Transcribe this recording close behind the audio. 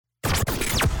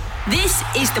This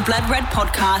is the Blood Red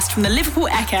podcast from the Liverpool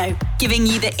Echo, giving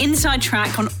you the inside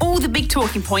track on all the big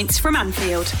talking points from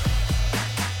Anfield.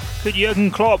 Could Jurgen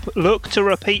Klopp look to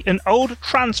repeat an old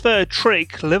transfer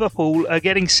trick? Liverpool are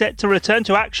getting set to return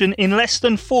to action in less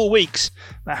than 4 weeks.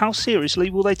 But how seriously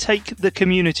will they take the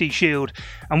Community Shield?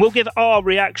 And we'll give our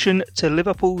reaction to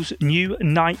Liverpool's new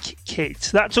Nike kit.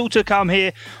 That's all to come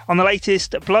here on the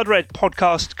latest Blood Red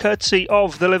podcast, courtesy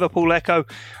of the Liverpool Echo.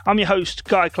 I'm your host,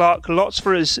 Guy Clark. Lots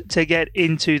for us to get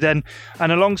into then.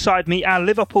 And alongside me, our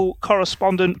Liverpool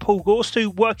correspondent, Paul Gorst, who,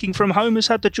 working from home, has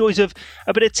had the joys of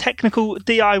a bit of technical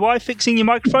DIY fixing your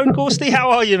microphone. Gorsty,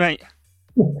 how are you, mate?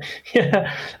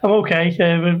 Yeah, I'm okay.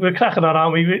 We're cracking on,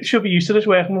 aren't we? We should be used to this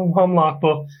working from home, like,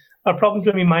 but our problems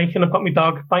with my mic, and I've got my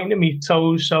dog biting at my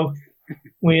toes, so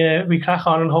we crack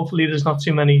on, and hopefully there's not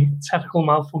too many technical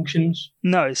malfunctions.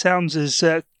 No, it sounds as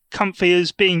comfy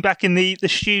as being back in the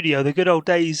studio, the good old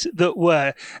days that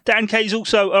were. Dan Kay's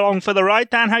also along for the ride.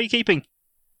 Dan, how are you keeping?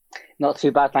 Not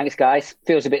too bad, thanks, guys.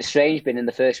 Feels a bit strange being in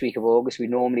the first week of August. We'd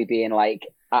normally be in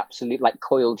absolute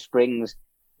coiled springs,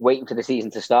 waiting for the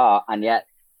season to start, and yet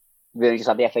we only just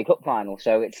had the FA Cup final.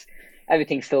 So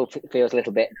everything still feels a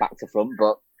little bit back to front,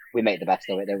 but we make the best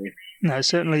of it, don't we? No, it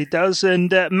certainly does.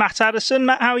 And Matt Addison,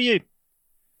 Matt, how are you?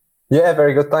 Yeah,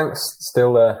 very good, thanks.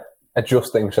 Still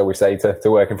adjusting, shall we say, to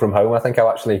working from home. I think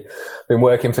I've actually been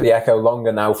working for the Echo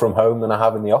longer now from home than I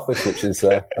have in the office, which is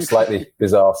a slightly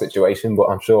bizarre situation, but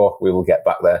I'm sure we will get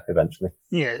back there eventually.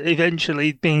 Yeah,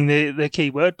 eventually being the key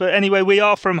word. But anyway, we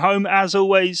are from home, as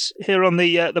always, here on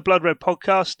the Blood Red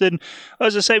podcast. And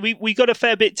as I say, we got a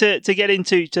fair bit to get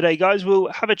into today, guys.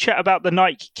 We'll have a chat about the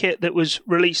Nike kit that was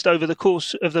released over the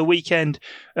course of the weekend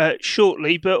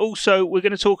shortly. But also, we're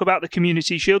going to talk about the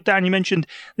Community Shield. Dan, you mentioned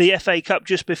the FA Cup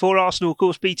just before. Arsenal, of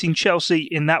course, beating Chelsea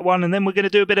in that one. And then we're going to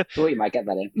do a bit of... Thought you might get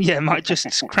that in. Yeah, might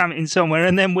just cram it in somewhere.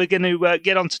 And then we're going to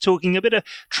get on to talking a bit of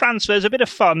transfers, a bit of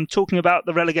fun, talking about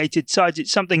the relegated sides.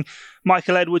 It's something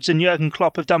Michael Edwards and Jurgen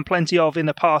Klopp have done plenty of in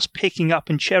the past, picking up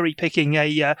and cherry-picking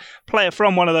a player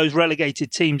from one of those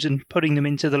relegated teams and putting them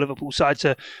into the Liverpool side.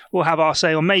 So we'll have our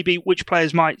say on maybe which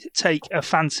players might take a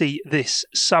fancy this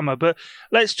summer. But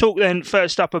let's talk then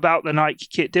first up about the Nike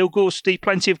kit deal. Gorsty,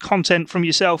 plenty of content from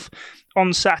yourself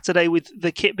on Saturday with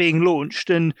the kit being launched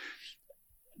and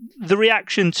the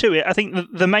reaction to it. I think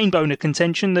the main bone of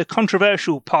contention, the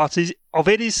controversial part of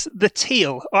it is the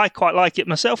teal. I quite like it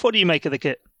myself. What do you make of the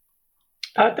kit?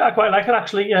 I quite like it,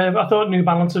 actually. I thought New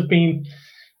Balance have been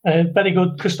very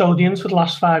good custodians for the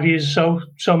last 5 years. So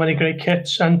many great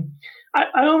kits, and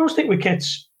I almost think with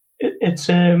kits, it's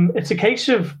a case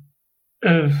of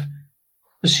the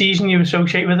season you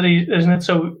associate with it, isn't it?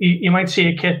 So you might see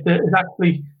a kit that is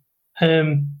actually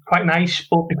quite nice,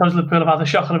 but because Liverpool have had a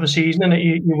shocker of a season in it,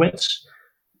 you wince.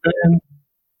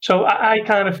 So I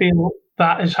kind of feel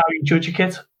that is how you judge a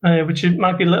kit, which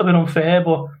might be a little bit unfair,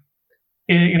 but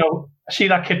I see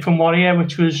that kit from Warrior,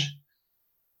 which was,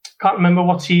 can't remember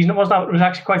what season it was now. It was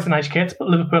actually quite a nice kit, but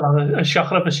Liverpool had a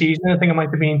shocker of a season. I think it might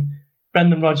have been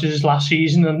Brendan Rodgers' last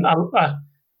season, and I'd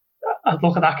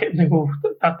look at that kit and think, well,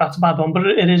 that's a bad one, but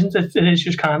it isn't. It is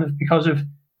just kind of because of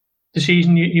the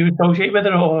season you associate with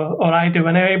it, or I do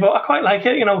anyway. But I quite like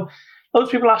it. Loads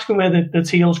of people asking where the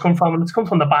teals come from, and it's come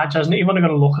from the badge, hasn't it? You've only got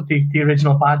to look at the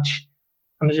original badge,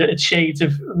 and it's shades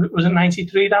of, was it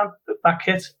 93, Dan, that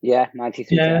kit? Yeah,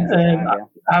 93. Yeah,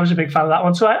 I was a big fan of that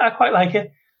one, so I quite like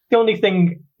it. The only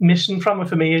thing missing from it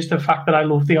for me is the fact that I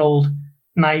love the old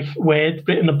Nike word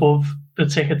written above the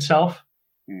tick itself.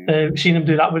 Seen them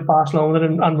do that with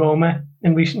Barcelona and Roma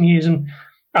in recent years, and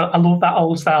I love that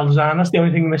old style design. That's the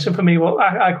only thing missing for me. Well,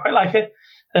 I quite like it.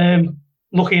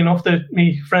 Lucky enough that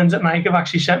my friends at Nike have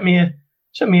actually sent me a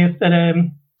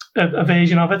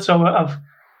version of it. So I've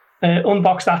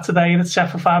unboxed that today, and it's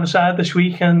set for five-a-side this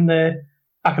week, and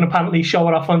I can apparently show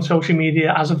it off on social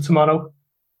media as of tomorrow.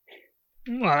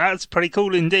 Well, that's pretty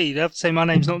cool indeed. I have to say my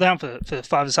name's not down for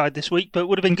five-a-side this week, but it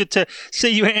would have been good to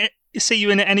see you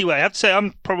in it anyway. I have to say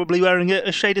I'm probably wearing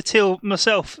a shade of teal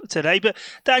myself today. But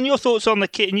Dan, your thoughts on the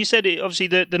kit? And you said it, obviously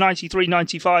the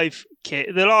 93-95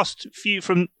 kit, the last few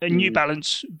from New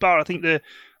Balance, bar I think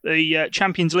the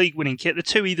Champions League winning kit, the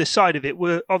two either side of it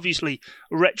were obviously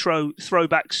retro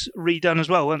throwbacks redone as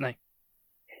well, weren't they?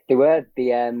 They were.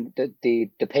 The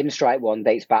pinstripe one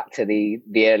dates back to the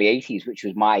early 80s, which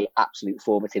was my absolute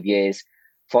formative years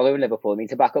following Liverpool. I mean,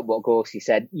 to back up what Gorsty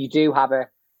said, you do have an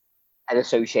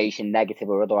association, negative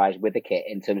or otherwise, with the kit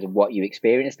in terms of what you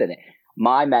experienced in it.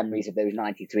 My memories of those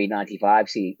 93, 95,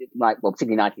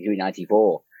 particularly 93,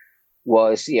 94,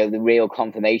 was the real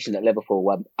confirmation that Liverpool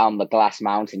were on the glass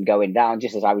mountain going down,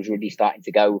 just as I was really starting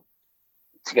to go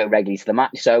regularly to the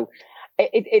match. So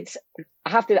it's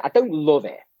I don't love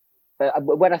it.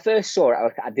 When I first saw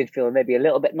it, I did feel maybe a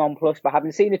little bit nonplussed, but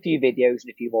having seen a few videos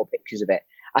and a few more pictures of it,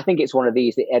 I think it's one of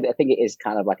these. I think it is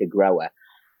kind of like a grower.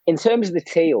 In terms of the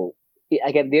teal,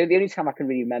 again, the only time I can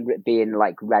really remember it being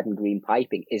like red and green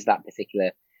piping is that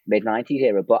particular mid-90s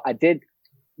era. But I did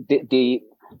the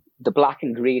black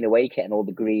and green away kit and all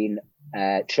the green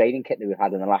training kit that we've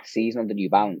had in the last season under New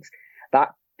Balance. That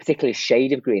particular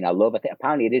shade of green, I love. I think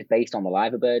apparently it is based on the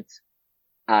Liver Birds.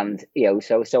 And,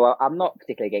 so I'm not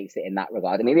particularly against it in that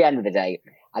regard. I mean, at the end of the day,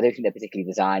 I don't think they're particularly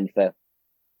designed for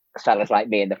fellas like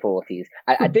me in the 40s.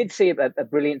 I did see a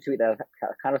brilliant tweet that I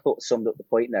kind of thought summed up the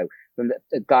point, though, from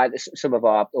the guy that some of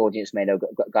our audience may know,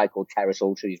 a guy called Terrace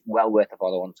Ultra. He's well worth a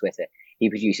follow on Twitter. He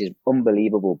produces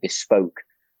unbelievable bespoke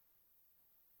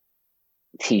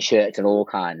T-shirts and all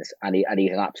kinds. And he's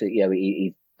an absolute,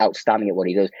 he's outstanding at what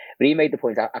he does. But he made the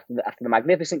point, after the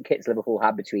magnificent kits Liverpool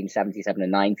had between 77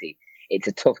 and 90, it's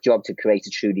a tough job to create a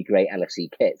truly great LFC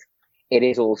kit. It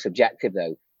is all subjective,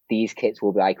 though. These kits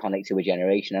will be iconic to a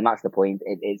generation. And that's the point.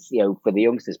 It's, for the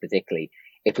youngsters particularly,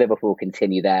 if Liverpool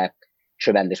continue their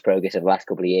tremendous progress of the last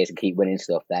couple of years and keep winning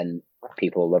stuff, then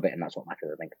people will love it. And that's what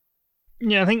matters, I think.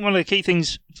 Yeah, I think one of the key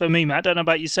things for me, Matt, I don't know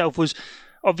about yourself, was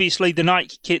obviously the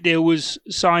Nike kit deal was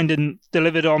signed and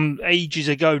delivered on ages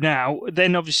ago now.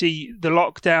 Then obviously the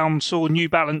lockdown saw New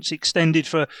Balance extended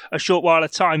for a short while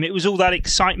of time. It was all that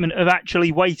excitement of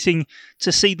actually waiting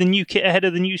to see the new kit ahead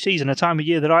of the new season, a time of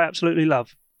year that I absolutely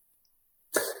love.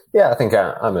 Yeah, I think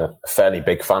I'm a fairly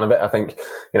big fan of it. I think,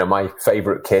 my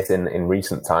favourite kit in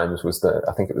recent times was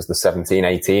I think it was the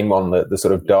 17-18 one, the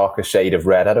sort of darker shade of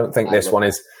red. I don't think this one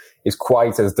is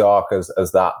quite as dark as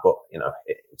that, but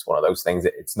it's one of those things.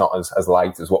 It's not as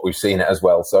light as what we've seen it as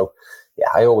well. So yeah,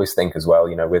 I always think as well,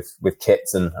 with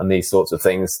kits and these sorts of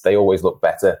things, they always look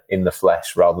better in the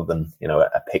flesh rather than,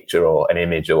 a picture or an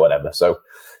image or whatever. So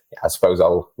yeah, I suppose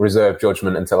I'll reserve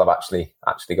judgment until I've actually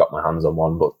got my hands on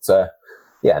one. But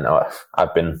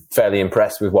I've been fairly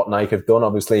impressed with what Nike have done.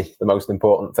 Obviously, the most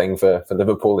important thing for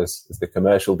Liverpool is the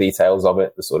commercial details of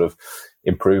it, the sort of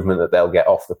improvement that they'll get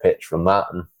off the pitch from that,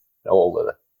 and all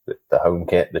the home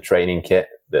kit, the training kit,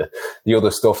 the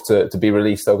other stuff to be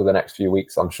released over the next few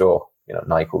weeks. I'm sure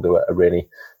Nike will do a really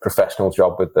professional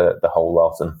job with the whole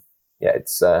lot. And yeah,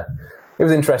 it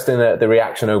was interesting the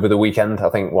reaction over the weekend.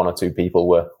 I think one or two people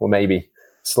were maybe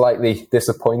slightly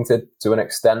disappointed to an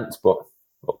extent, but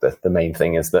look, the main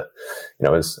thing is that,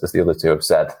 as the other two have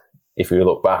said, if we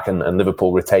look back and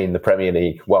Liverpool retain the Premier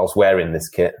League whilst wearing this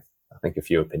kit, I think a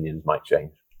few opinions might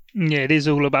change. Yeah, it is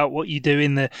all about what you do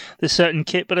in the certain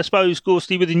kit. But I suppose,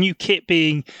 Gorsty, with the new kit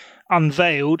being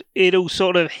unveiled, it all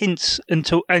sort of hints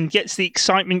and gets the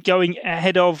excitement going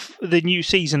ahead of the new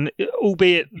season.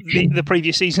 Albeit the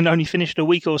previous season only finished a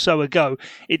week or so ago,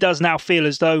 it does now feel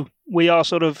as though we are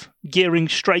sort of gearing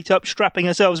straight up, strapping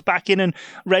ourselves back in and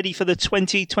ready for the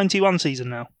 2021 season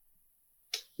now.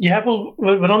 Yeah, well,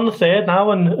 we're on the 3rd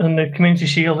now, and the Community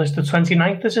Shield is the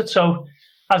 29th, is it? So,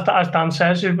 as Dan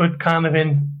says, we're kind of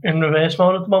in reverse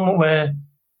mode at the moment, where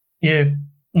you're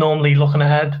normally looking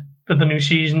ahead for the new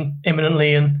season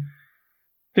imminently, and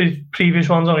the previous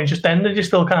one's only just ended. You're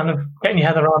still kind of getting your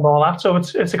head around all that. So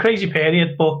it's a crazy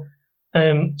period, but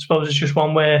I suppose it's just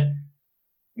one where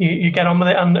you get on with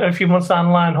it, and a few months down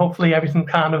the line, hopefully everything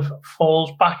kind of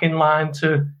falls back in line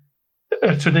to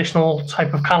a traditional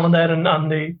type of calendar,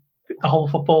 and the whole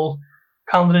football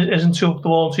calendar isn't too up the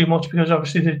wall too much, because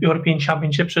obviously the European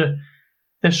Championships are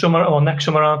this summer or next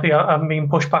summer, aren't they? Haven't been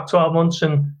pushed back 12 months,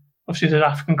 and obviously the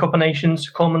African Cup of Nations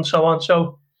to come and so on.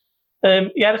 So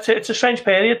it's a strange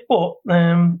period, but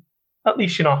at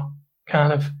least you're not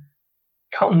kind of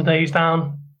counting the days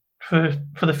down for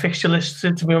the fixture list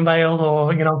to be unveiled,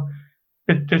 or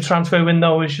the transfer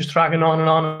window is just dragging on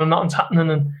and nothing's happening,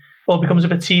 and all becomes a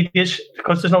bit tedious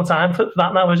because there's no time for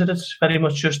that now, is it? It's very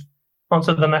much just on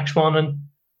to the next one, and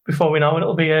before we know it,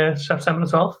 it'll be September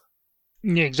 12th.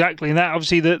 Yeah, exactly. And that,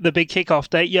 obviously, the big kick-off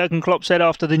date. Jurgen Klopp said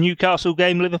after the Newcastle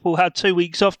game, Liverpool had 2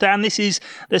 weeks off. Dan, this is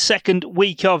the second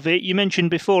week of it. You mentioned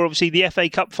before, obviously, the FA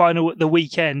Cup final at the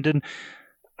weekend, and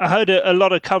I heard a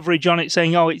lot of coverage on it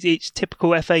saying, it's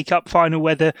typical FA Cup final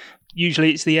weather.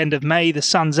 Usually it's the end of May, the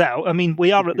sun's out. I mean,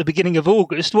 we are at the beginning of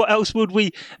August. What else would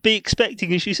we be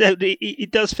expecting? As you said,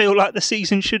 it does feel like the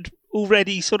season should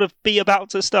already sort of be about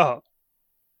to start.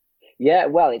 Yeah,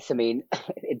 well, it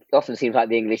often seems like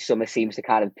the English summer seems to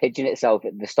kind of pigeon itself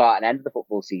at the start and end of the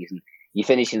football season. You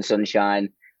finish in sunshine,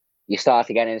 you start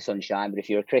again in sunshine, but if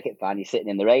you're a cricket fan, you're sitting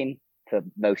in the rain for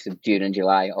most of June and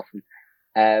July often.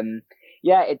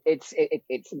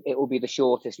 It will be the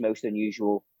shortest, most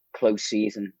unusual close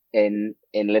season in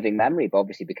living memory, but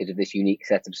obviously because of this unique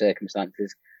set of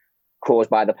circumstances. caused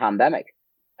by the pandemic.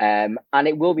 And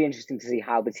it will be interesting to see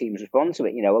how the teams respond to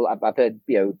it. You know, I've heard,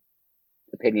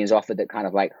 opinions offered that kind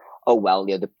of like, oh, well,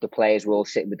 the players were all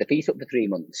sitting with their feet up for 3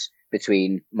 months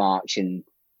between March and,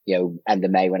 end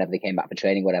of May, whenever they came back for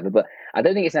training, whatever. But I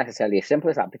don't think it's necessarily as simple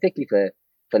as that, particularly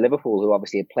for Liverpool, who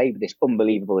obviously had played with this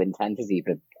unbelievable intensity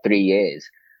for 3 yees,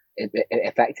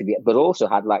 effectively, but also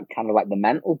had like kind of like the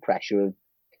mental pressure of,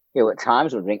 at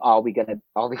times wondering, are we gonna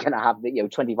have the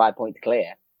 25 points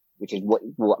clear, which is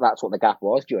that's what the gap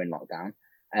was during lockdown.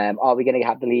 Are we going to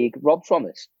have the league robbed from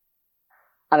us?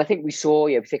 And I think we saw,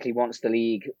 particularly once the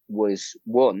league was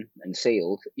won and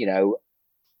sealed,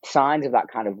 signs of that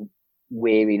kind of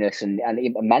weariness and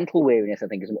mental weariness, I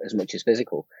think, as much as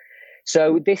physical.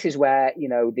 So this is where,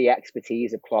 the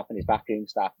expertise of Klopp and his backroom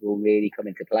staff will really come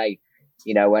into play,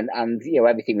 and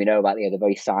everything we know about, the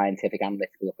very scientific,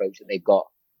 analytical approach that they've got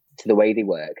to the way they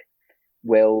work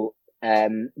will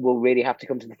really have to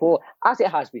come to the fore, as it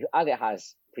has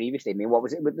previously. I mean, what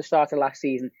was it with the start of last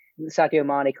season? Didn't Sadio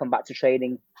Mane come back to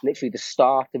training literally the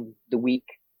start of the week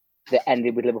that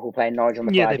ended with Liverpool playing Norwich on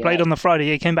the Friday? Yeah, they played on the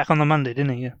Friday. He came back on the Monday,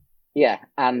 didn't he? Yeah,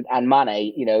 and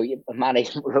Mane, Mane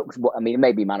looks. I mean,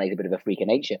 maybe Mane's a bit of a freak of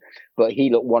nature, but he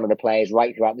looked one of the players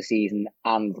right throughout the season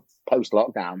and post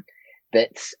lockdown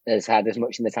that has had as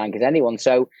much in the tank as anyone.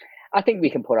 So I think we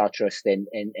can put our trust in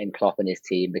Klopp and his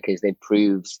team, because they've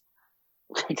proved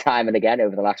time and again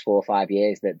over the last 4 or 5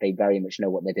 years that they very much know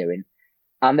what they're doing,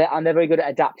 and they're very good at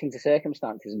adapting to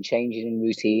circumstances and changing in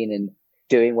routine and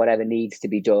doing whatever needs to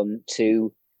be done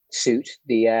to suit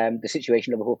the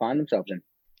situation Liverpool find themselves in.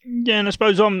 Yeah, and I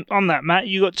suppose on that, Matt,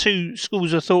 you've got two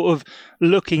schools of thought of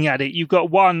looking at it. You've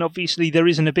got one, obviously, there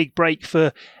isn't a big break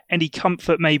for any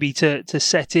comfort maybe to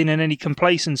set in and any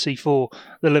complacency for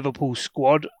the Liverpool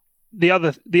squad. The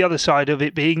other side of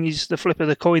it being is the flip of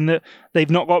the coin that they've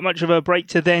not got much of a break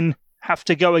to then have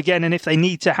to go again. And if they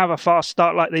need to have a fast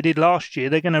start like they did last year,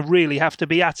 they're going to really have to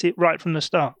be at it right from the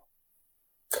start.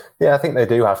 Yeah, I think they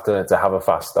do have to have a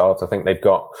fast start. I think they've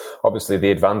got, obviously,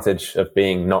 the advantage of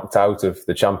being knocked out of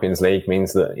the Champions League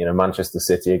means that, Manchester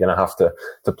City are going to have to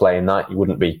play in that. You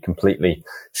wouldn't be completely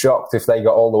shocked if they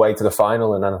got all the way to the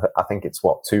final. And then I think it's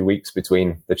 2 weeks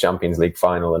between the Champions League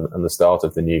final and the start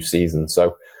of the new season.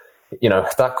 So,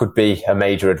 that could be a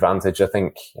major advantage. I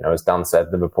think, as Dan said,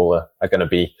 Liverpool are going to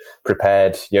be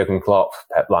prepared. Jurgen Klopp,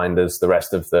 Pep Lijnders, the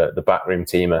rest of the backroom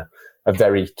team are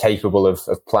very capable of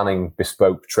planning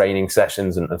bespoke training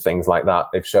sessions and things like that.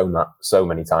 They've shown that so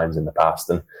many times in the past.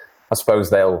 And I suppose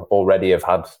they'll already have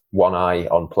had one eye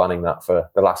on planning that for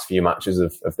the last few matches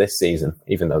of this season,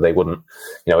 even though they wouldn't,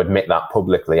 admit that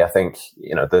publicly. I think,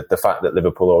 the fact that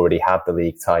Liverpool already had the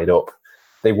league tied up,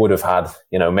 they would have had,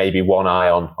 maybe one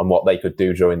eye on what they could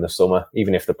do during the summer,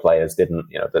 even if the players didn't,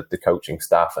 the coaching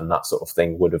staff and that sort of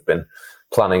thing would have been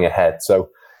planning ahead. So,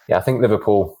 yeah, I think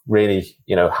Liverpool really,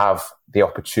 have the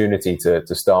opportunity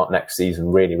to start next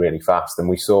season really, really fast. And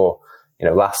we saw,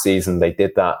 last season they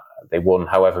did that. They won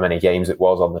however many games it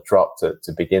was on the trot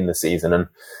to begin the season and,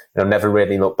 never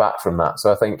really looked back from that.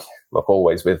 So I think,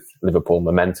 always with Liverpool,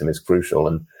 momentum is crucial.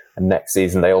 And next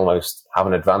season they almost have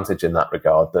an advantage in that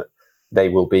regard, that they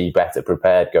will be better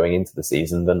prepared going into the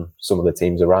season than some of the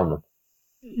teams around them.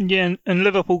 Yeah, and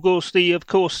Liverpool, Gorsty, of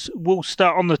course, will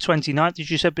start on the 29th, as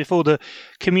you said before, the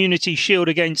Community Shield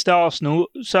against Arsenal.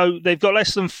 So they've got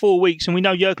less than 4 weeks, and we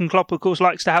know Jurgen Klopp, of course,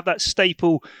 likes to have that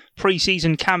staple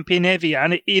pre-season camp in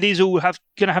Evian. It is all going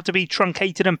to have to be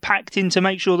truncated and packed in to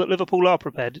make sure that Liverpool are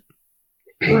prepared.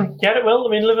 Yeah, it will.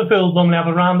 I mean, Liverpool normally have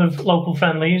a round of local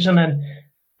friendlies and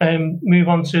then move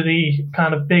on to the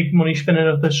kind of big money spinner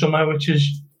of the summer, which has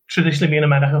traditionally been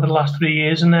America for the last 3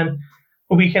 years, and then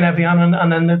a week in Evian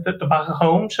and then the back at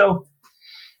home. So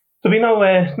there'll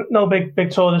be no big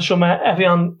tour this summer.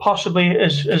 Evian possibly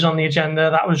is on the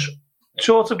agenda. That was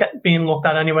sort of being looked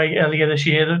at anyway earlier this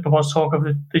year. There was talk of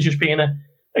there just being a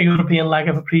European leg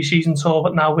of a pre-season tour,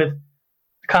 but now with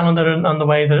the calendar and the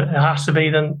way that it has to be,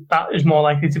 then that is more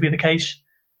likely to be the case.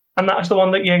 And that's the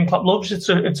one that Jurgen Klopp loves.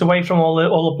 It's away from all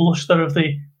the bluster of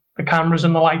the cameras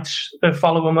and the lights that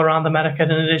follow him around America,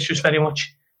 and it is just very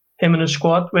much him and his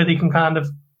squad, where they can kind of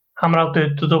hammer out the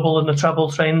double and the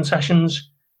treble training sessions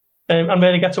and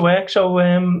really get to work. So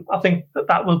I think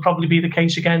that will probably be the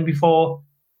case again before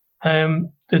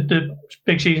the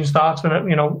big season starts, when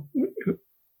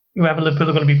whoever Liverpool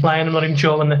are going to be playing. I'm not even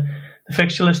sure when the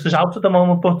fixture list is out at the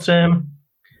moment, but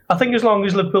I think as long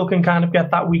as Liverpool can kind of get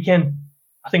that week in,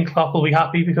 I think Klopp will be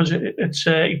happy, because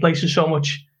he places so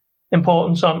much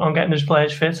importance on getting his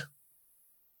players fit.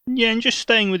 Yeah, and just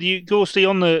staying with you, Gorsty,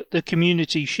 on the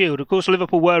Community Shield. Of course,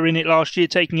 Liverpool were in it last year,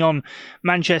 taking on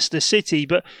Manchester City,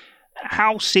 but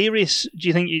How serious do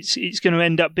you think it's going to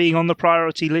end up being on the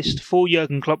priority list for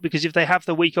Jurgen Klopp? Because if they have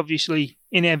the week, obviously,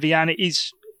 in Evian, it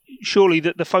is surely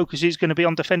that the focus is going to be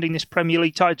on defending this Premier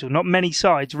League title. Not many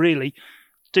sides, really,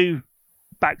 do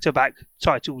back-to-back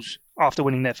titles after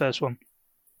winning their first one.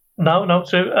 No.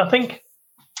 So I think,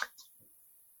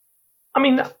 I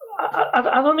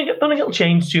don't think it'll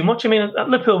change too much. I mean,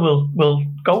 Liverpool will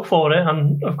go for it,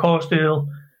 and of course they'll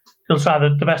try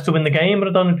the best to win the game, but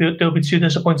I don't think they'll be too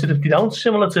disappointed if they don't.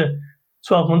 Similar to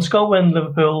 12 months ago when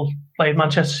Liverpool played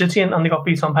Manchester City and they got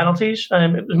beat on penalties.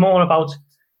 It was more about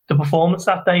the performance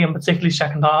that day, and particularly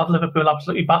second half. Liverpool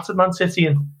absolutely battered Man City,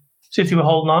 and City were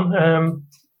holding on.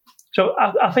 So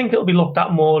I think it'll be looked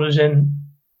at more as in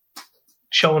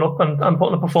showing up and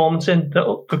putting a performance in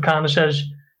that kind of says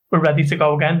we're ready to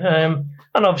go again.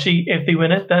 And obviously, if they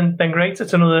win it, then great.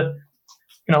 It's another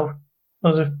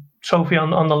trophy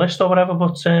on the list or whatever.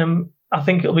 But I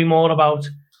think it'll be more about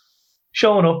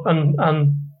showing up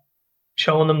and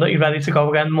showing them that you're ready to go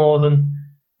again, more than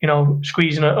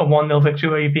squeezing a 1-0 victory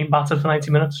where you've been battered for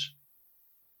 90 minutes.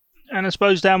 And I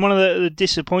suppose, Dan, one of the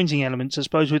disappointing elements, I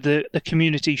suppose, with the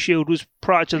Community Shield was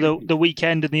prior to the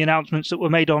weekend and the announcements that were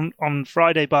made on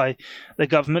Friday by the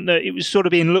government, that it was sort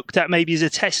of being looked at maybe as a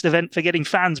test event for getting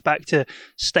fans back to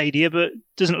Stadia, but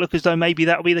doesn't look as though maybe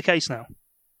that'll be the case now.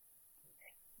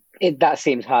 That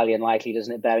seems highly unlikely,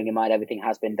 doesn't it? Bearing in mind everything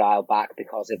has been dialed back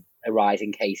because of a rise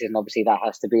in cases, and obviously that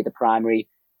has to be the primary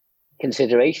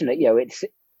consideration. That it's,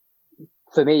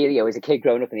 for me, as a kid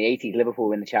growing up in the 80s, Liverpool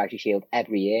win the Charity Shield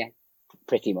every year,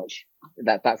 pretty much.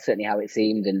 That's certainly how it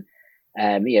seemed,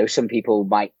 and some people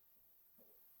might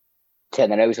turn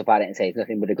their nose up at it and say it's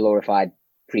nothing but a glorified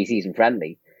pre-season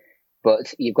friendly,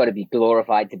 but you've got to be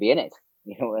glorified to be in it.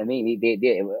 You know what I mean?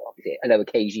 Obviously, I know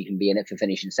occasionally you can be in it for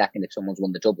finishing second if someone's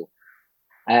won the double.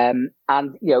 And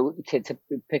to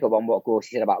pick up on what Gorsey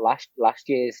said about last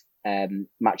year's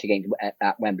match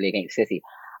at Wembley against City,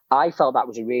 I felt that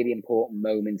was a really important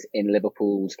moment in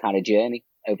Liverpool's kind of journey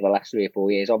over the last 3 or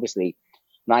 4 years. Obviously,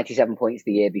 97 points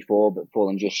the year before, but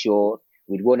fallen just short.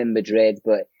 We'd won in Madrid,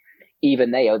 but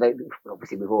even they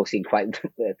obviously we've all seen quite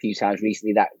a few times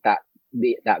recently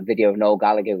that video of Noel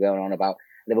Gallagher going on about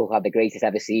Liverpool had the greatest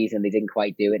ever season. They didn't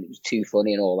quite do it. It was too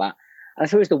funny and all that. And I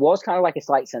suppose there was kind of like a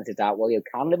slight sense of doubt. Well,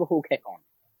 can Liverpool kick on?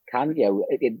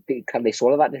 Can they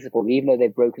swallow that disappointment, even though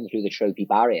they've broken through the trophy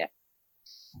barrier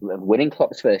of winning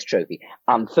Klopp's first trophy?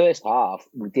 And first half,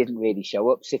 we didn't really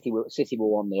show up. City were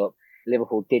 1-0 up.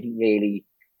 Liverpool didn't really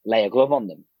lay a glove on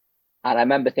them. And I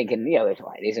remember thinking,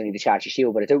 it is only the Charity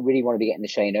Shield, but I don't really want to be getting the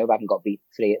train over. I haven't got beat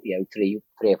 3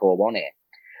 or 4-1 here.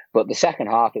 But the second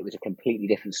half, it was a completely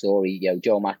different story.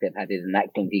 Joe Matip had an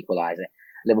excellent equaliser.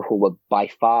 Liverpool were by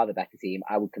far the better team.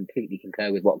 I would completely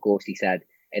concur with what Gorsty said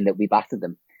in that we battered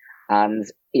them. And,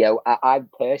 I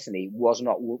personally was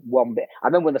not one bit. I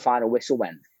remember when the final whistle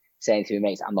went, saying to my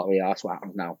mates, I'm not really arsed what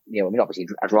happens now. Obviously,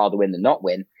 I'd rather win than not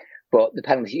win. But the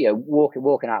penalty,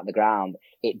 walking out of the ground,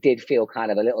 it did feel kind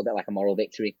of a little bit like a moral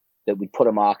victory that we'd put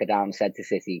a marker down and said to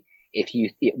City,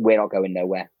 we're not going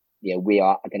nowhere. We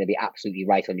are going to be absolutely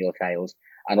right on your tails.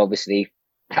 And obviously,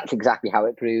 that's exactly how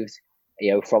it proves,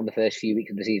 from the first few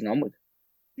weeks of the season onwards.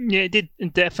 Yeah, it did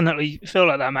definitely feel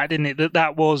like that, Matt, didn't it?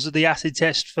 That was the acid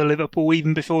test for Liverpool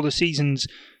even before the season's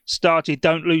started.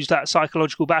 Don't lose that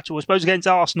psychological battle. I suppose against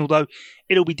Arsenal, though,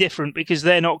 it'll be different because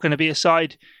they're not going to be a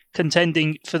side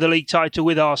contending for the league title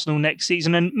with Arsenal next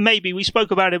season. And maybe, we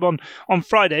spoke about him on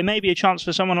Friday, maybe a chance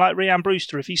for someone like Ryan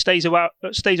Brewster, if he stays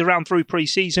around through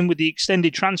pre-season with the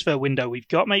extended transfer window we've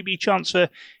got, maybe a chance for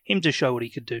him to show what he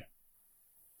could do.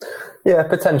 Yeah,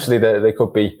 potentially there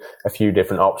could be a few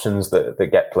different options that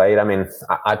get played. I mean,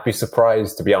 I'd be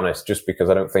surprised, to be honest, just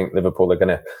because I don't think Liverpool are going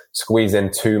to squeeze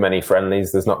in too many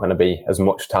friendlies. There's not going to be as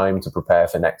much time to prepare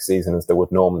for next season as there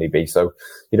would normally be. So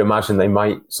you'd imagine they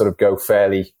might sort of go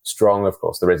fairly strong. Of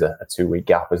course, there is a 2-week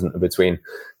gap, isn't there, between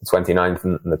the 29th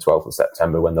and the 12th of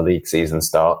September when the league season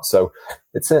starts. So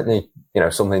it's certainly,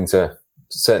 something to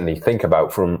certainly think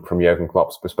about from Jurgen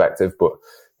Klopp's perspective. But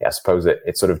I suppose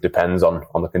it sort of depends on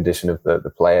the condition of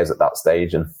the players at that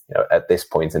stage. And, at this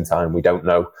point in time, we don't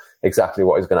know exactly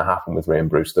what is going to happen with Ryan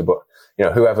Brewster. But,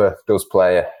 whoever does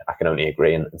play, I can only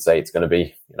agree and say it's going to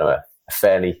be, a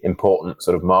fairly important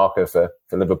sort of marker for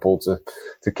Liverpool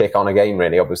to kick on again,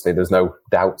 really. Obviously, there's no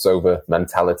doubts over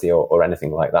mentality or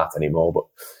anything like that anymore. But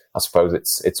I suppose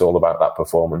it's all about that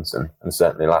performance. And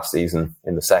certainly last season,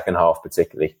 in the second half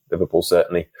particularly, Liverpool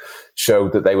certainly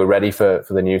showed that they were ready for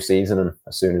the new season. And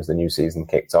as soon as the new season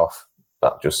kicked off,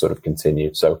 that just sort of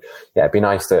continued. So, yeah, it'd be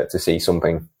nice to see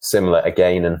something similar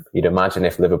again. And you'd imagine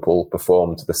if Liverpool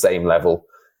performed to the same level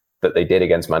that they did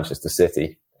against Manchester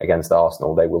City, against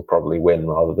Arsenal, they will probably win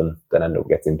rather than end up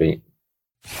getting beat.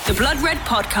 The Blood Red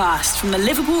Podcast from the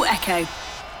Liverpool Echo.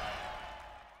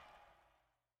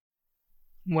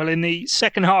 Well, in the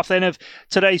second half then of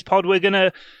today's pod, we're going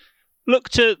to look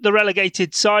to the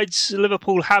relegated sides.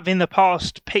 Liverpool have in the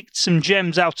past picked some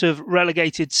gems out of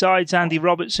relegated sides. Andy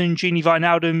Robertson, Gini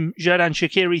Wijnaldum, Xherdan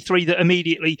Shaqiri, three that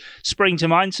immediately spring to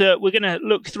mind. So we're going to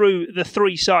look through the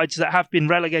three sides that have been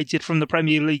relegated from the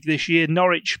Premier League this year: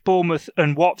 Norwich, Bournemouth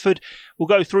and Watford. We'll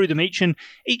go through them each and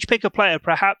each pick a player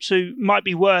perhaps who might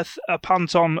be worth a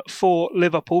punt on for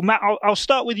Liverpool. Matt, I'll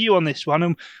start with you on this one,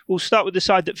 and we'll start with the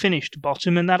side that finished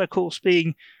bottom, and that of course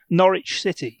being Norwich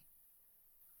City.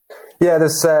 Yeah,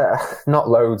 there's not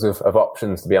loads of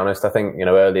options, to be honest. I think,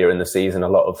 earlier in the season, a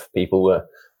lot of people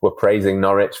were praising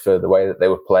Norwich for the way that they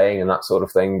were playing and that sort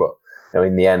of thing. But,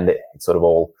 in the end, it sort of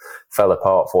all fell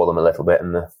apart for them a little bit,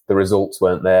 and the results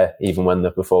weren't there, even when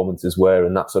the performances were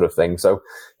and that sort of thing. So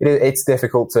it's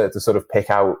difficult to sort of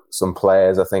pick out some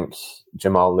players. I think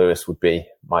Jamal Lewis would be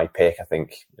my pick. I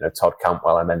think, Todd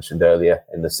Cantwell, I mentioned earlier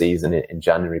in the season in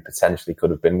January, potentially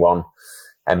could have been one.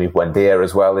 Emi Buendia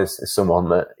as well is someone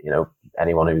that,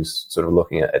 anyone who's sort of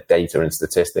looking at data and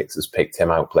statistics has picked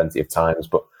him out plenty of times.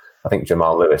 But I think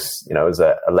Jamal Lewis, as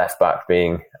a left back,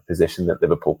 being a position that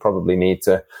Liverpool probably need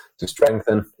to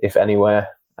strengthen, if anywhere,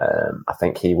 I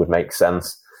think he would make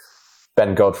sense.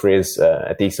 Ben Godfrey is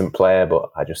a decent player, but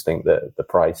I just think that the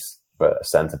price for a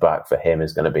centre-back for him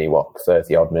is going to be,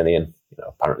 30-odd million.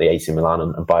 Apparently AC Milan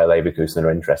and Bayer Leverkusen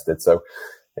are interested. So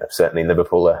certainly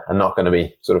Liverpool are not going to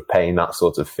be sort of paying that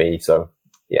sort of fee. So,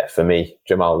 yeah, for me,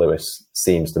 Jamal Lewis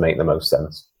seems to make the most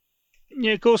sense.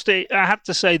 Yeah, of course, I have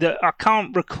to say that I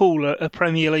can't recall a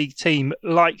Premier League team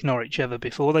like Norwich ever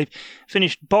before. They've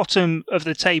finished bottom of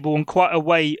the table and quite a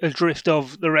way adrift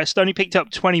of the rest. Only picked up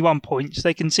 21 points.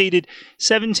 They conceded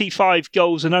 75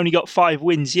 goals and only got 5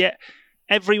 wins, yet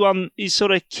everyone is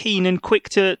sort of keen and quick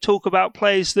to talk about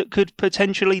players that could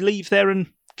potentially leave there and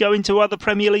go into other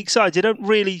Premier League sides. They don't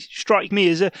really strike me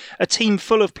as a team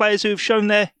full of players who have shown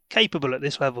they're capable at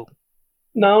this level.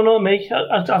 No, not me.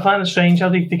 I find it strange how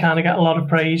they kind of get a lot of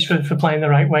praise for playing the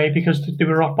right way, because they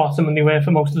were rock bottom and they were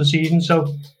for most of the season.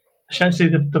 So essentially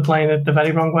they're playing it the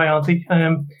very wrong way, aren't they?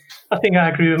 I think I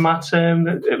agree with Matt.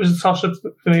 It was a toss-up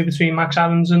for me between Max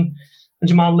Aarons and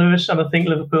Jamal Lewis, and I think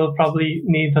Liverpool probably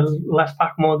need the left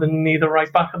back more than need the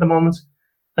right back at the moment.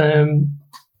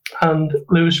 And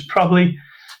Lewis probably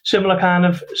similar kind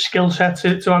of skill set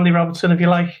to Andy Robertson, if you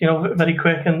like, very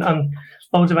quick and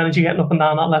loads of energy getting up and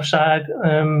down that left side.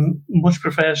 Much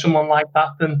prefer someone like that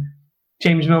than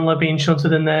James Milner being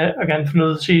shunted in there again for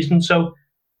another season. So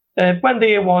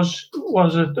Buendia was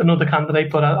another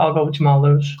candidate, but I'll go with Jamal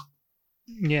Lewis.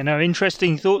 Yeah, no,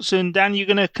 interesting thoughts. And Dan, you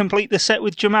going to complete the set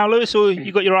with Jamal Lewis, or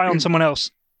you got your eye on someone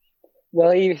else?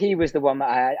 Well, he was the one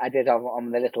that I did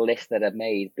on the little list that I've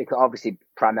made, because obviously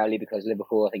primarily because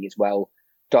Liverpool, I think it's well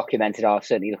documented, are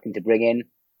certainly looking to bring in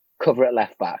cover at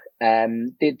left back.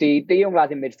 The young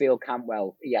lad in midfield,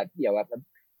 Cantwell, he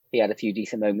had a few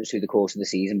decent moments through the course of the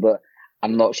season, but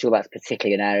I'm not sure that's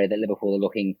particularly an area that Liverpool are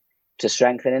looking to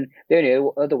strengthen in. The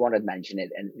only other one I'd mention it,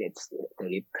 and it's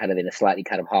kind of in a slightly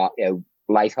kind of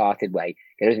light-hearted way.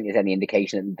 I don't think there's any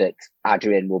indication that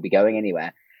Adrian will be going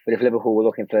anywhere. But if Liverpool were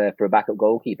looking for a backup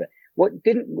goalkeeper,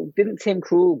 didn't Tim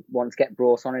Krul once get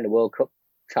brought on in a World Cup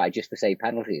tie just to save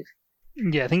penalties?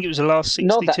 Yeah, I think it was the last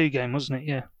 62 game, wasn't it?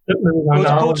 Yeah.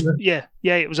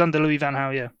 It was under Louis van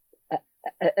Gaal, yeah.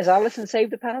 Has Alisson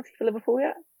saved a penalty for Liverpool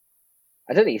yet?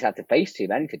 I don't think he's had to face too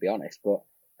many, to be honest, but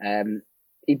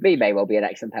he may well be an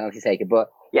excellent penalty taker. But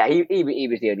yeah, he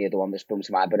was the only other one that sprung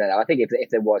to mind. But I think if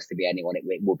there was to be anyone, it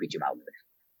would be Jamal Lewis.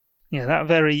 Yeah, that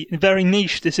very, very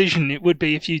niche decision it would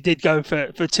be if you did go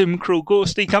for Tim Krul.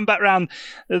 Gorsty, come back round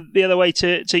the other way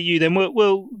to you then.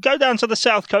 We'll go down to the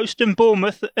south coast and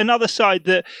Bournemouth, another side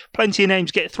that plenty of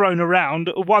names get thrown around.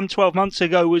 12 months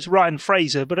ago was Ryan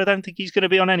Fraser, but I don't think he's going to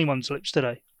be on anyone's lips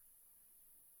today.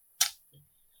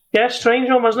 Yeah, strange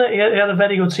one, wasn't it? He had a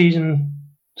very good season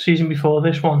before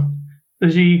this one.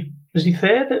 Was he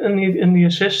third in the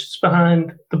assists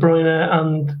behind De Bruyne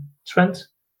and Trent,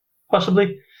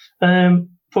 possibly?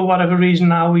 For whatever reason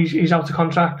now he's out of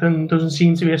contract and doesn't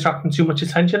seem to be attracting too much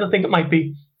attention. I think it might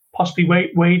be possibly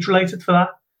wage related for that.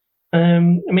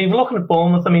 We're looking at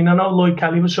Bournemouth. I know Lloyd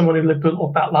Kelly was someone who looked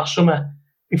at last summer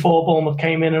before Bournemouth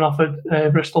came in and offered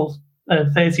Bristol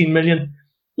 13 million.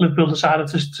 Liverpool decided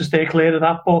to stay clear of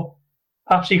that, but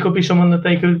perhaps he could be someone that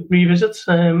they could revisit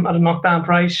at a knockdown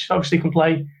price. Obviously can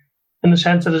play in the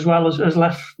centre as well as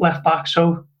left back,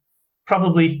 so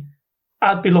probably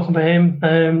I'd be looking for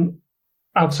him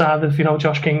outside of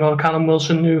Josh King or Callum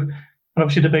Wilson, who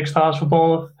obviously the big stars for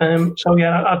Bournemouth. So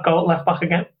yeah, I'd go left back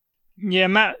again. Yeah,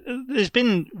 Matt, there's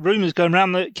been rumours going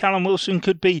around that Callum Wilson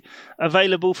could be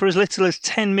available for as little as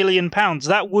 £10 million.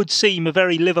 That would seem a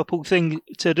very Liverpool thing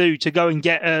to do, to go and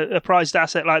get a prized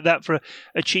asset like that for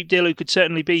a cheap deal, who could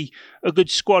certainly be a good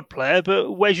squad player.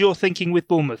 But where's your thinking with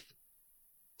Bournemouth?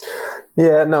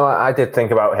 Yeah, no, I did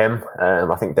think about him.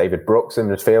 I think David Brooks in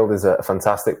midfield is a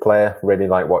fantastic player. Really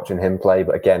like watching him play.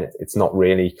 But again, it's not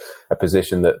really a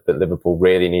position that Liverpool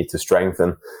really need to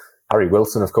strengthen. Harry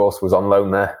Wilson, of course, was on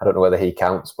loan there. I don't know whether he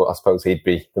counts, but I suppose he'd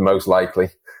be the most likely.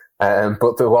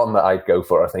 But the one that I'd go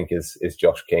for, I think, is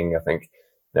Josh King. I think,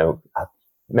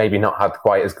 maybe not had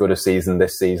quite as good a season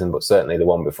this season, but certainly the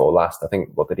one before last. I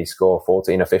think, what did he score?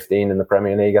 14 or 15 in the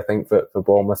Premier League, I think, for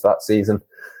Bournemouth that season.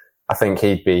 I think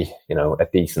he'd be, a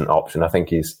decent option. I think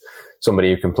he's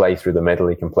somebody who can play through the middle.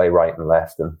 He can play right and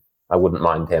left, and I wouldn't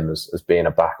mind him as being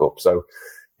a backup. So,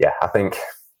 yeah, I think,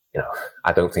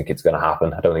 I don't think it's going to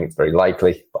happen. I don't think it's very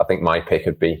likely, but I think my pick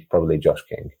would be probably Josh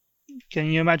King. Can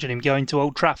you imagine him going to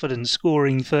Old Trafford and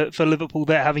scoring for Liverpool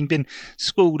there, having been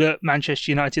schooled at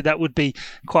Manchester United? That would be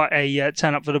quite a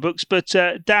turn up for the books. But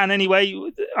Dan, anyway,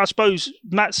 I suppose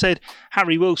Matt said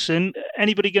Harry Wilson.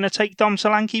 Anybody going to take Dom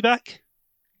Solanke back?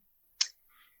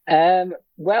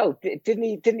 Well,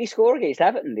 didn't he score against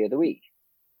Everton the other week?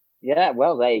 Yeah,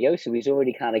 well, there you go. So he's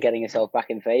already kind of getting himself back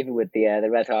in favour with the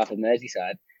red half of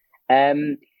Merseyside.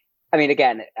 I mean,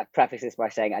 again, I preface this by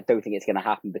saying I don't think it's going to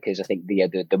happen, because I think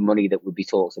the money that would be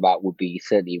talked about would be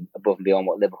certainly above and beyond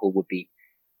what Liverpool would be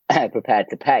prepared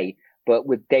to pay. But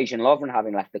with Dejan Lovren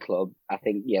having left the club, I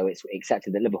think it's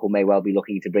accepted that Liverpool may well be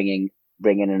looking to bring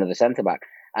in another centre back.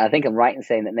 And I think I'm right in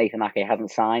saying that Nathan Ake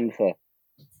hasn't signed for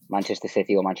Manchester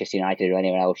City or Manchester United or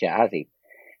anyone else yet, has he?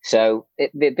 So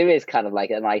there is kind of like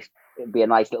it'd be a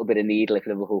nice little bit of needle if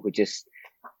Liverpool could just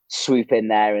swoop in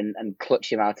there and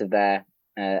clutch him out of the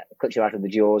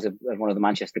jaws of one of the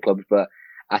Manchester clubs. But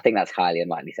I think that's highly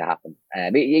unlikely to happen.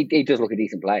 He does look a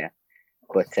decent player,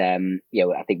 but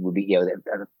I think would be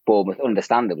Bournemouth,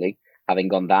 understandably, having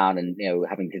gone down and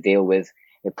having to deal with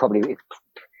it's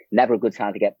never a good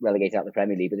time to get relegated out of the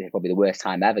Premier League, but it's probably the worst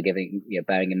time ever,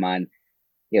 bearing in mind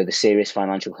the serious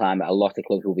financial climate a lot of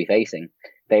clubs will be facing.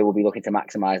 They will be looking to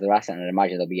maximise their asset, and I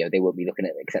imagine they won't be looking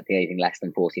at accepting anything less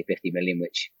than 40 or 50 million,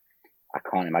 which I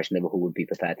can't imagine Liverpool would be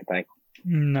prepared to pay.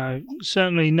 No,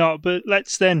 certainly not. But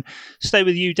let's then stay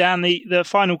with you, Dan. The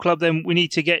final club then we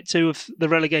need to get to of the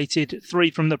relegated three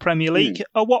from the Premier League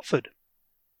are Watford.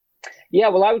 Yeah,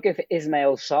 well, I would go for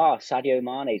Ismail Sarr, Sadio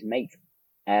Mane's mate.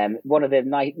 One of the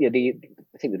nice,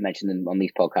 I think we've mentioned them on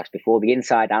these podcasts before, the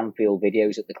Inside Anfield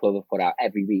videos that the club have put out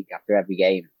every week after every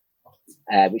game,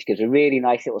 which gives a really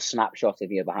nice little snapshot of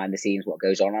behind the scenes what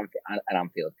goes on at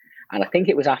Anfield. And I think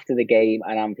it was after the game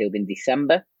at Anfield in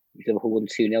December, Liverpool won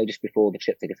 2-0 just before the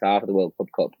trip to Qatar for the World Club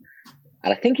Cup.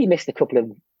 And I think he missed a couple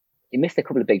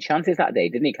of big chances that day,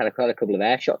 didn't he? Kind of caught a couple of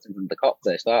air shots in front of the Kop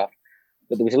first half.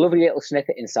 But there was a lovely little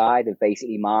snippet inside of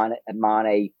basically Mane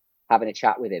having a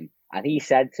chat with him. And he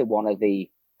said to one of the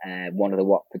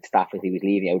Watford staff as he was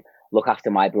leaving, look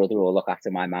after my brother or look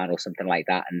after my man or something like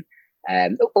that.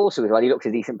 And also as well, he looks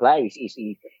a decent player.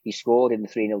 He scored in the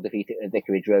 3-0 defeat at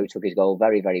Vicarage Road, took his goal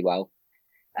very, very well,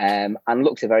 and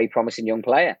looks a very promising young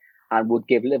player, and would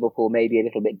give Liverpool maybe a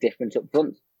little bit different up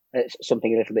front,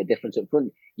 something a little bit different up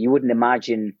front. You wouldn't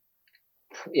imagine,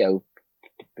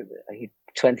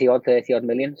 20 odd, 30 odd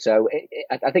million. So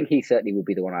I think he certainly would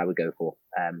be the one I would go for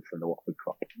from the Watford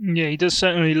crop. Yeah, he does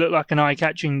certainly look like an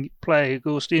eye-catching player,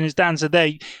 Gorsty. And as Dan said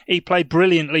there, he played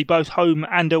brilliantly both home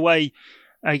and away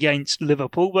against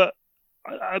Liverpool. But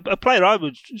a player I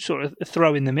would sort of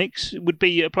throw in the mix would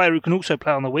be a player who can also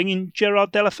play on the wing in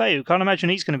Gerard Deulofeu. Can't imagine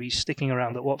he's going to be sticking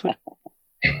around at Watford.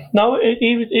 No,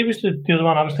 he was the other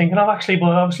one I was thinking of, actually.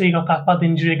 But obviously he got that bad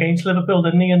injury against Liverpool,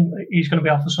 didn't he? And he's going to be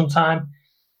off for some time.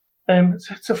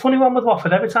 It's a funny one with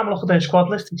Watford. Every time I look at their squad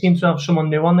list, they seem to have someone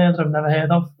new on there that I've never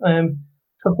heard of.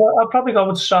 So I'll probably go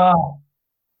with Sarr.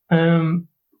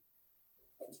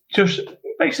 Just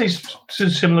basically for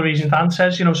similar reasons Dan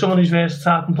says, someone who's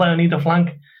versatile, can play on either flank.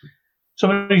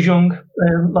 Someone who's young,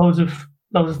 loads of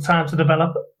time to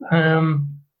develop.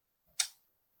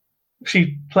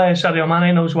 She plays Sadio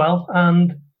Mane knows well,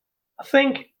 and I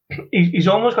think he's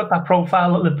almost got that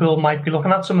profile that Liverpool might be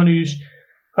looking at. Someone who's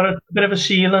got a bit of a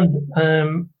ceiling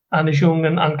and is young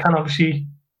and can obviously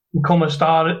become a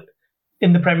star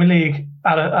in the Premier League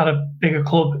at a bigger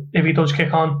club if he does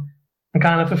kick on and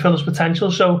kind of fulfill his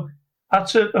potential. So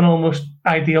that's an almost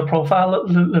ideal profile that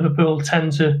Liverpool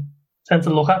tend to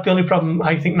look at. The only problem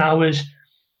I think now is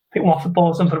I think Watford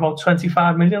bought them for about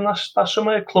 25 million last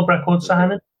summer, club record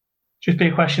signing. Just be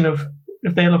a question of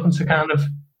if they're looking to kind of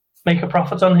make a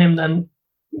profit on him, then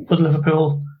would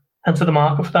Liverpool enter the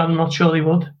market for that? I'm not sure they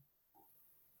would.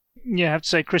 Yeah, I have to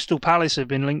say Crystal Palace have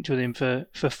been linked with him for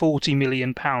 £40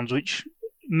 million, which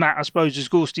Matt, I suppose, as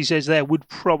Gorsty says there, would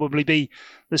probably be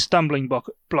the stumbling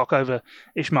block over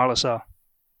Ismaila Sarr.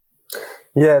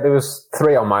 Yeah, there was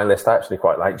 3 on my list. I actually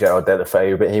quite like Gerard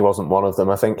Deulofeu, but he wasn't one of them.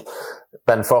 I think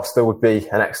Ben Foster would be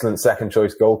an excellent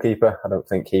second-choice goalkeeper. I don't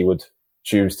think he would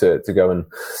choose to go and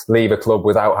leave a club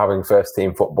without having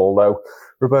first-team football, though.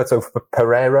 Roberto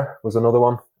Pereira was another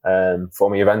one.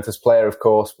 Former Juventus player, of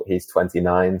course, but he's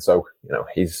 29, so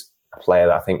he's a player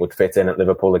that I think would fit in at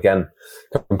Liverpool again.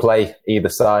 Can play either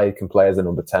side, can play as a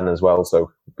number 10 as well,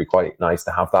 so it'd be quite nice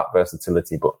to have that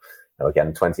versatility, but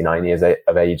again, 29 years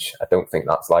of age, I don't think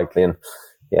that's likely. And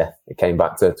yeah, it came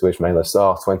back to Ismaila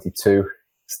Sarr, 22,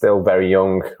 still very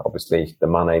young. Obviously, the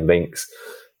Mane links,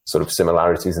 sort of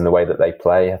similarities in the way that they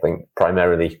play. I think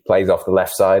primarily plays off the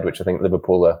left side, which I think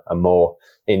Liverpool are more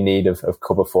in need of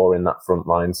cover for in that front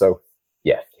line. So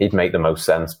yeah, he'd make the most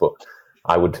sense. But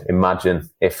I would imagine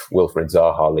if Wilfried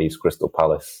Zaha leaves Crystal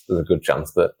Palace, there's a good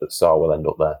chance that Sarr will end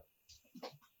up there.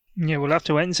 Yeah, we'll have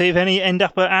to wait and see if any end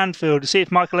up at Anfield, to see if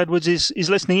Michael Edwards is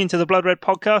listening into the Blood Red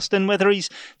podcast and whether he's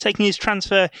taking his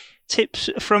transfer tips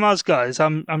from us guys.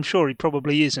 I'm sure he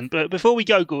probably isn't. But before we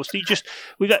go, Gorsty,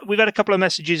 we've had a couple of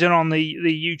messages in on the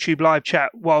YouTube live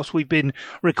chat whilst we've been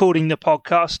recording the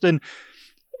podcast, and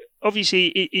obviously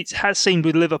it has seemed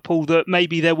with Liverpool that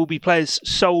maybe there will be players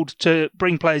sold to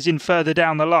bring players in further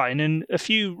down the line, and a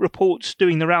few reports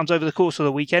doing the rounds over the course of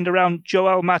the weekend around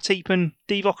Joel Matip and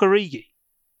Divock Origi.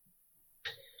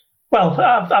 Well,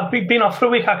 I've been off for a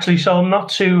week actually, so I'm not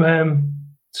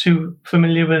too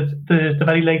familiar with the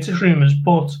very latest rumours.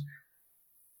 But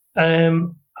I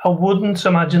wouldn't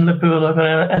imagine Liverpool are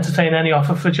going to entertain any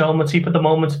offer for Joel Matip at the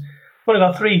moment. We've only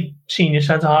got 3 senior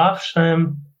centre halves,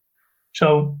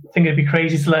 so I think it'd be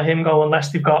crazy to let him go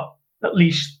unless they've got at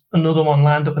least another one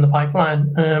lined up in the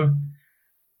pipeline.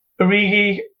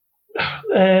 Origi,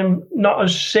 not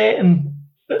as certain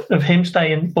of him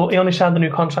staying, but he only signed a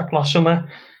new contract last summer.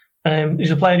 He's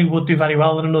a player who would do very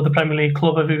well at another Premier League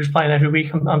club if he was playing every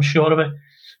week. I'm sure of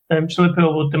it. So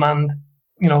Liverpool would demand,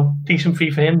 decent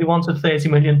fee for him. They wanted 30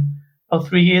 million about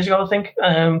 3 years ago, I think.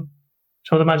 So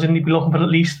I'd imagine he'd be looking for at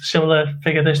least a similar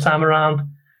figure this time around.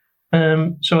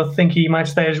 So I think he might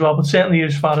stay as well. But certainly,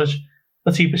 as far as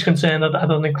Matip is concerned, I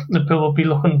don't think Liverpool will be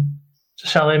looking to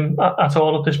sell him at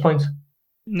all at this point.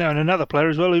 No, and another player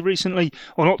as well who recently,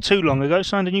 or not too long ago,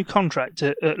 signed a new contract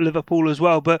at Liverpool as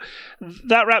well. But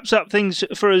that wraps up things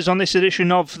for us on this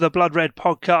edition of the Blood Red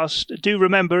podcast. Do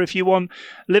remember, if you want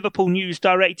Liverpool news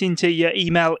direct into your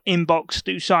email inbox,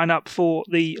 do sign up for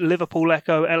the Liverpool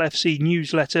Echo LFC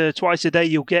newsletter. Twice a day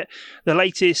you'll get the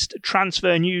latest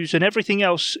transfer news and everything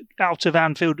else out of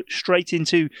Anfield straight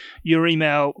into your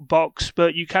email box.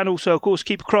 But you can also, of course,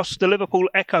 keep across the Liverpool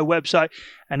Echo website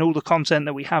and all the content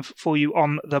that we have for you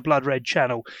on the Blood Red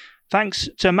channel. Thanks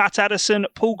to Matt Addison,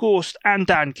 Paul Gorst and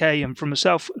Dan Kay, and from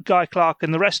myself, Guy Clark,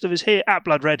 and the rest of us here at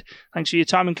Blood Red, thanks for your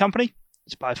time and company.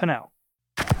 It's bye for now.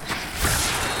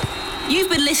 You've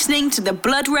been listening to the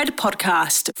Blood Red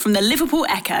podcast from the Liverpool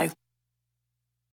Echo.